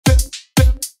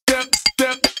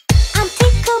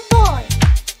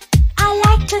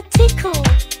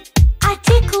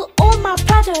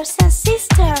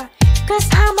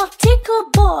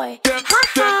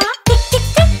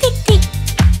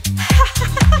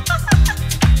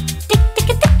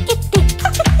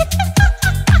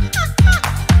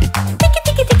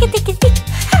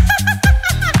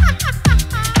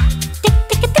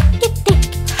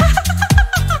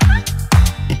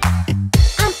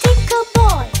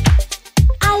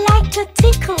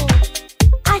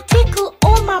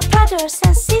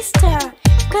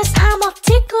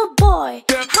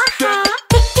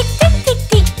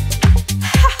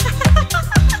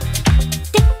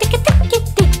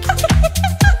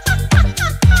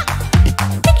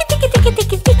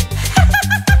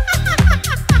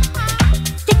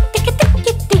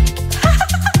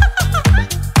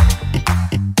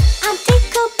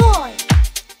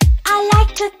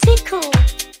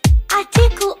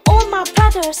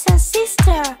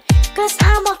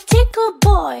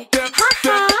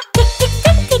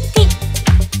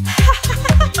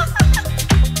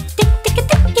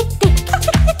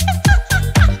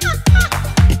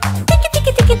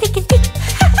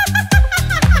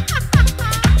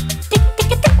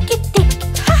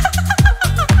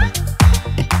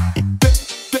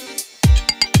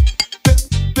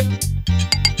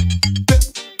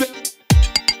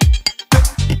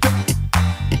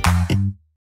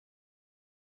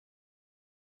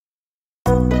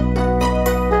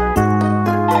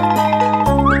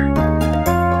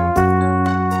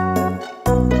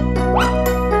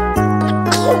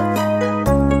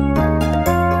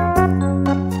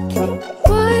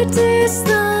What is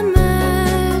the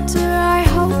matter? I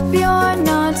hope you're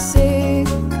not sick.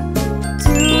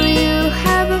 Do you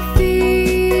have a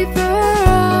fever?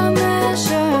 I'll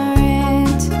measure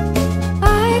it.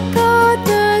 I called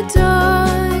the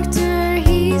doctor,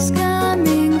 he's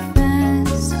coming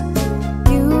fast.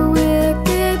 You will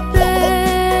get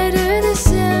better, this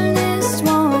illness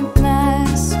won't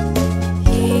last.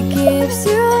 He gives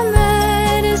you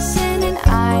medicine and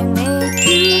I make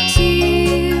you tea.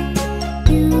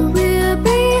 You will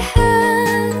be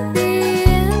happy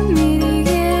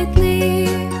immediately.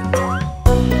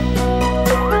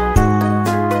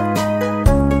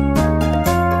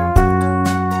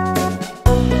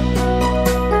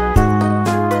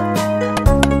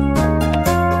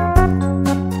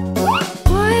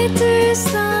 What is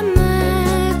the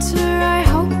matter? I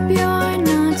hope you're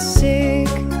not sick.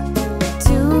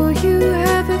 Do you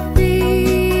have a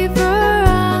fever?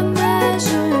 I'll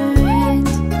measure it.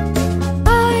 I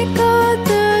called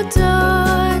the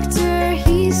doctor,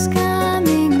 he's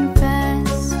coming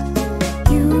fast.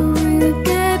 You will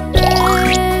get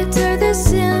better,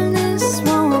 this illness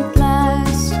won't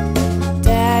last.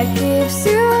 Dad gives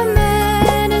you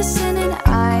medicine and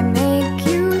I make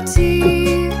you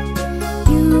tea.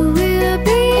 You will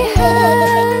be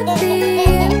happy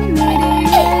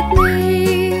immediately.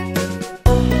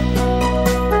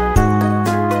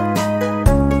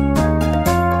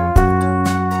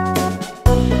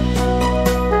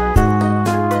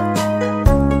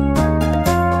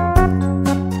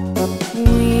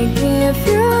 We give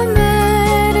you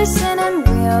medicine and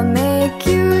we'll make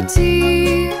you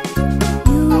tea.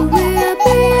 You will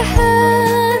be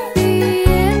happy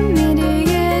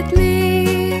immediately.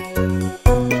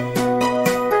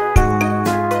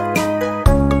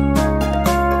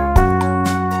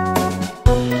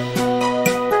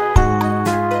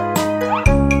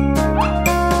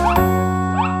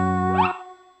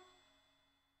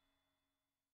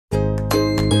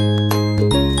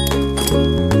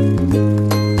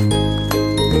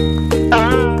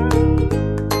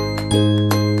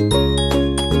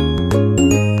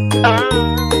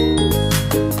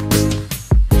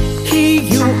 Here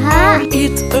you are,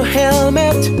 it's a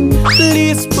helmet,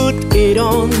 please put it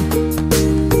on.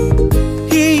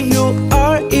 Here you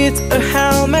are, it's a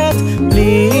helmet,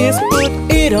 please put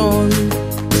it on.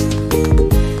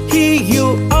 Here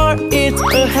you are, it's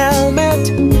a helmet,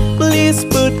 please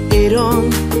put it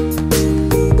on.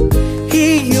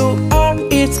 Here you are,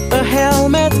 it's a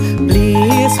helmet,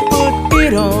 please put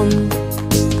it on.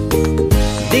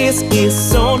 This is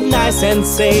so nice and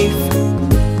safe.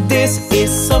 This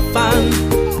is so fun.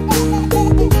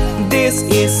 This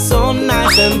is so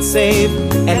nice and safe.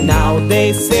 And now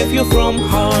they save you from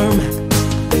harm.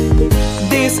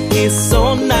 This is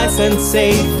so nice and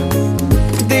safe.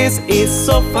 This is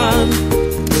so fun.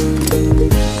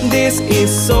 This is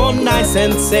so nice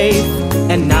and safe.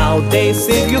 And now they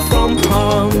save you from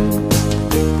harm.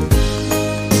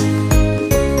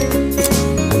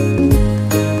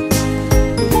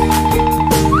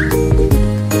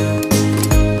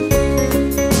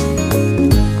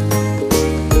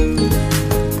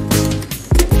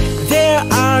 There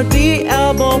are the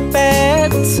elbow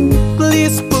pads,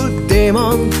 please put them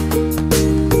on.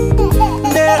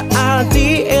 There are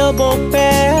the elbow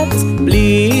pads,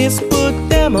 please put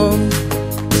them on.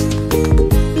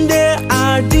 There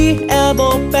are the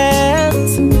elbow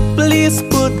pads, please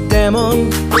put them on.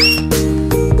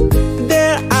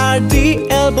 There are the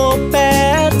elbow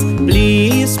pads,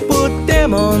 please put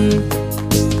them on.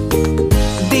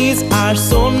 These are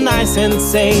so nice and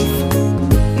safe.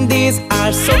 These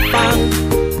are so fun.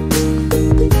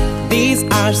 These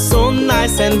are so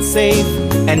nice and safe.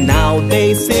 And now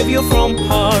they save you from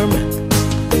harm.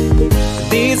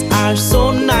 These are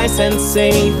so nice and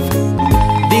safe.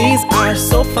 These are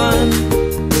so fun.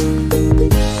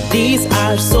 These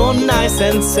are so nice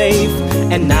and safe.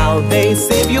 And now they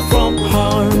save you from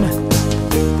harm.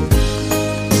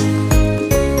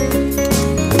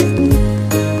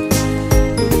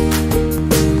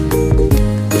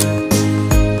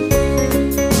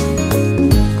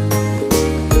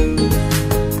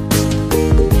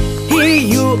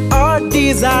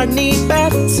 These are knee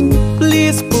pads,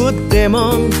 please put them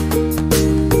on.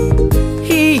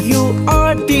 Here you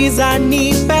are, these are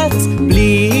knee pads,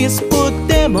 please put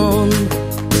them on.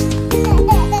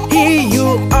 Here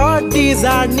you are, these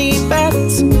are knee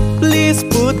pads, please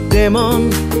put them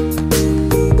on.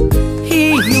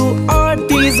 Here you are,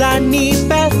 these are knee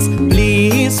pads,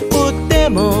 please put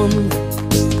them on.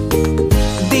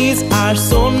 These are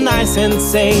so nice and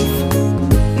safe.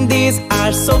 These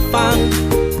are so fun.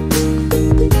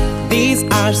 These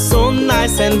are are so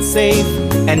nice and safe,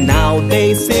 and now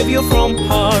they save you from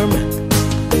harm.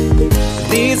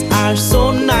 These are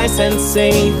so nice and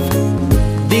safe.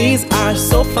 These are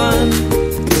so fun.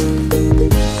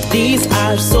 These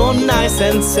are so nice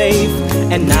and safe,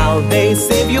 and now they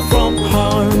save you from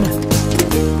harm.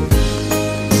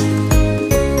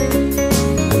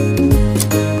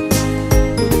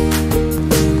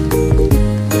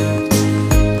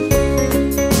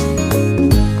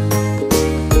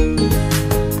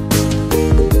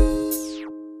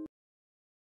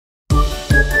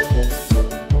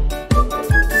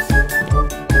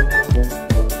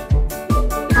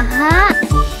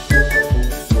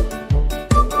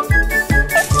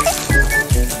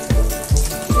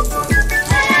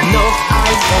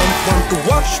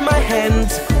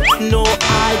 No,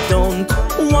 I don't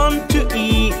want to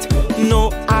eat.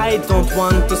 No, I don't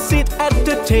want to sit at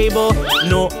the table.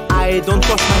 No, I don't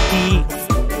brush my teeth.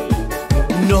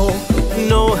 No,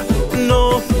 no,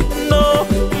 no, no,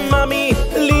 Mommy,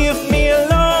 leave me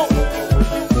alone.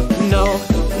 No,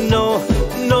 no,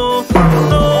 no,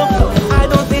 no, I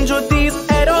don't enjoy this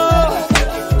at all.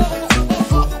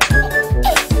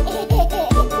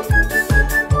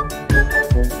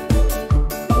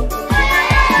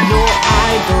 No,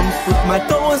 I don't put my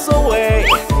toys away.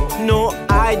 No,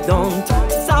 I don't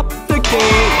stop the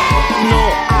game. No,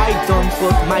 I don't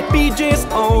put my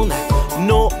PJs on.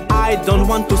 No, I don't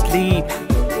want to sleep.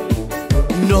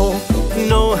 No,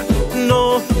 no,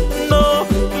 no, no,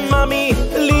 Mommy,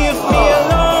 leave me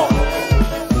alone.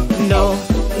 No,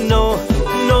 no,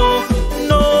 no,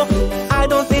 no, I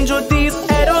don't enjoy this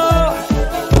at all.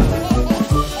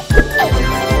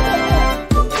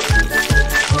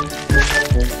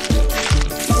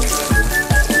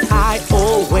 I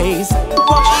always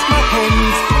wash my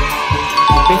hands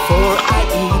before I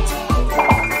eat.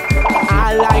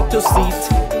 I like to sit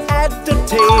at the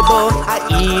table. I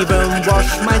even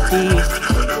wash my teeth.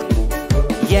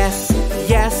 Yes,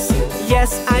 yes,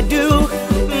 yes, I do.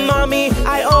 Mommy,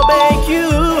 I obey you.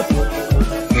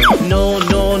 No,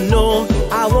 no, no,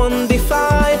 I won't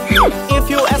defy if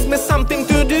you ask me something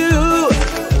to do.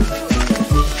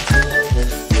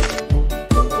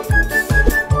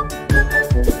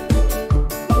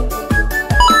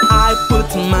 I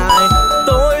put my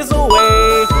toys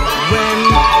away when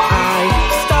I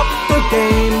stop the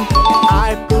game.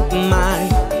 I put my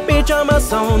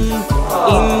pajamas on.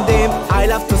 In them I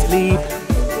love to sleep.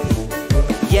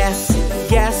 Yes,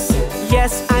 yes,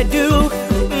 yes, I do.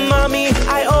 Mommy,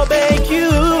 I obey you.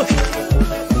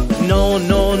 No,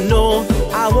 no, no,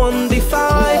 I won't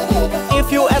defy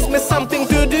if you ask me something